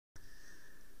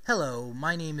Hello,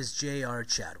 my name is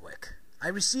JRChadwick. I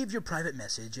received your private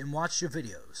message and watched your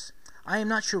videos. I am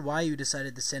not sure why you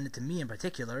decided to send it to me in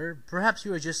particular. Perhaps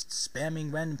you are just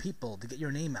spamming random people to get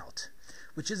your name out,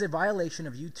 which is a violation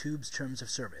of YouTube's terms of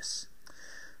service.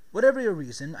 Whatever your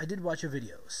reason, I did watch your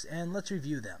videos, and let's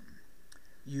review them.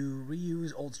 You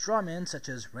reuse old strawmen such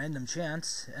as random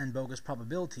chance and bogus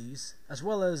probabilities, as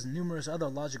well as numerous other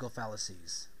logical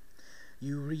fallacies.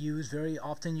 You reuse very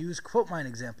often used quote mine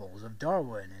examples of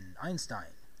Darwin and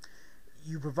Einstein.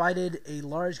 You provided a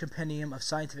large compendium of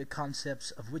scientific concepts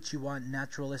of which you want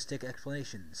naturalistic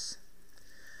explanations.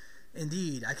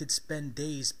 Indeed, I could spend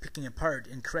days picking apart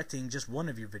and correcting just one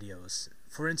of your videos.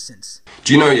 For instance,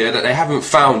 do you know that they haven't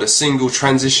found a single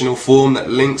transitional form that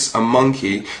links a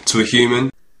monkey to a human?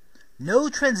 No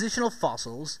transitional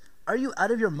fossils? Are you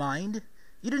out of your mind?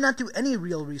 You did not do any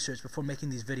real research before making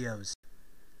these videos.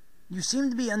 You seem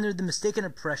to be under the mistaken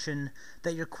impression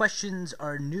that your questions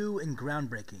are new and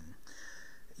groundbreaking.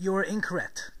 You are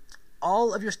incorrect.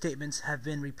 All of your statements have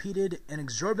been repeated an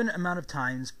exorbitant amount of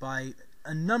times by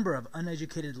a number of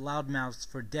uneducated loudmouths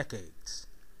for decades.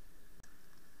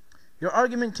 Your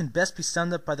argument can best be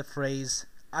summed up by the phrase,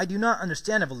 "I do not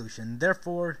understand evolution,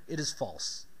 therefore it is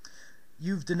false."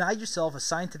 You've denied yourself a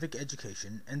scientific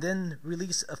education and then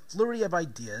release a flurry of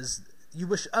ideas you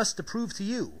wish us to prove to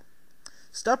you.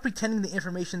 Stop pretending the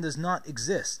information does not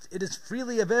exist. It is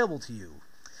freely available to you.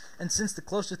 And since the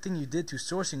closest thing you did to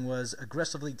sourcing was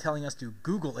aggressively telling us to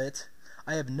Google it,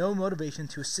 I have no motivation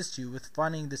to assist you with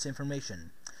finding this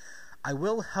information. I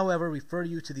will, however, refer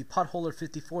you to the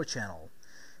Potholer54 channel.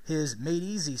 His Made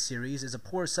Easy series is a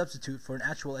poor substitute for an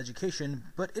actual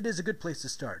education, but it is a good place to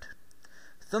start.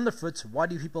 Thunderfoot's Why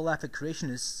Do People Laugh at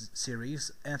Creationists series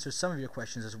answers some of your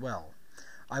questions as well.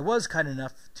 I was kind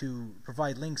enough to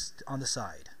provide links on the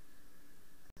side.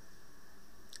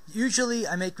 Usually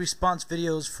I make response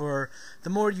videos for the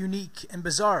more unique and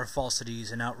bizarre falsities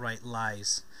and outright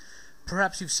lies.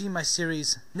 Perhaps you've seen my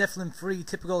series, Nephilim-Free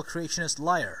Typical Creationist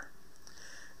Liar.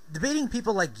 Debating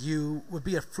people like you would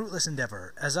be a fruitless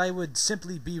endeavor, as I would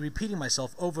simply be repeating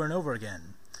myself over and over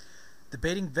again.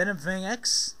 Debating Venom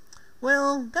X?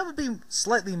 Well, that would be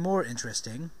slightly more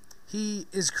interesting. He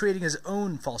is creating his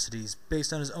own falsities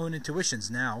based on his own intuitions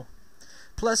now.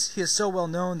 Plus, he is so well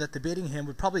known that debating him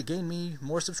would probably gain me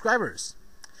more subscribers.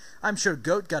 I'm sure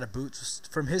Goat got a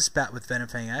boost from his spat with Venom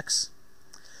X.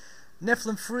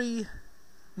 Nephilim Free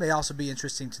may also be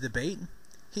interesting to debate.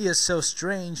 He is so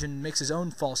strange and makes his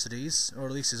own falsities, or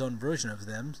at least his own version of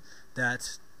them,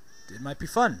 that it might be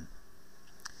fun.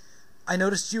 I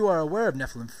noticed you are aware of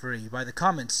Nephilim Free by the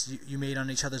comments you made on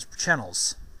each other's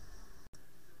channels.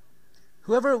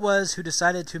 Whoever it was who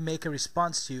decided to make a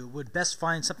response to you would best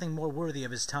find something more worthy of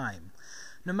his time.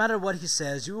 No matter what he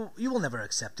says, you will never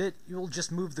accept it. You will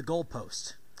just move the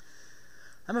goalpost.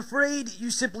 I'm afraid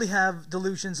you simply have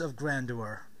delusions of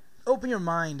grandeur. Open your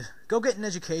mind, go get an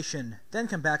education, then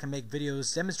come back and make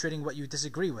videos demonstrating what you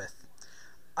disagree with.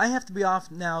 I have to be off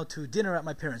now to dinner at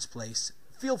my parents' place.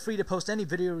 Feel free to post any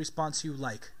video response you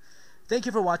like. Thank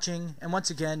you for watching, and once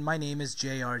again, my name is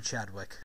JRChadwick.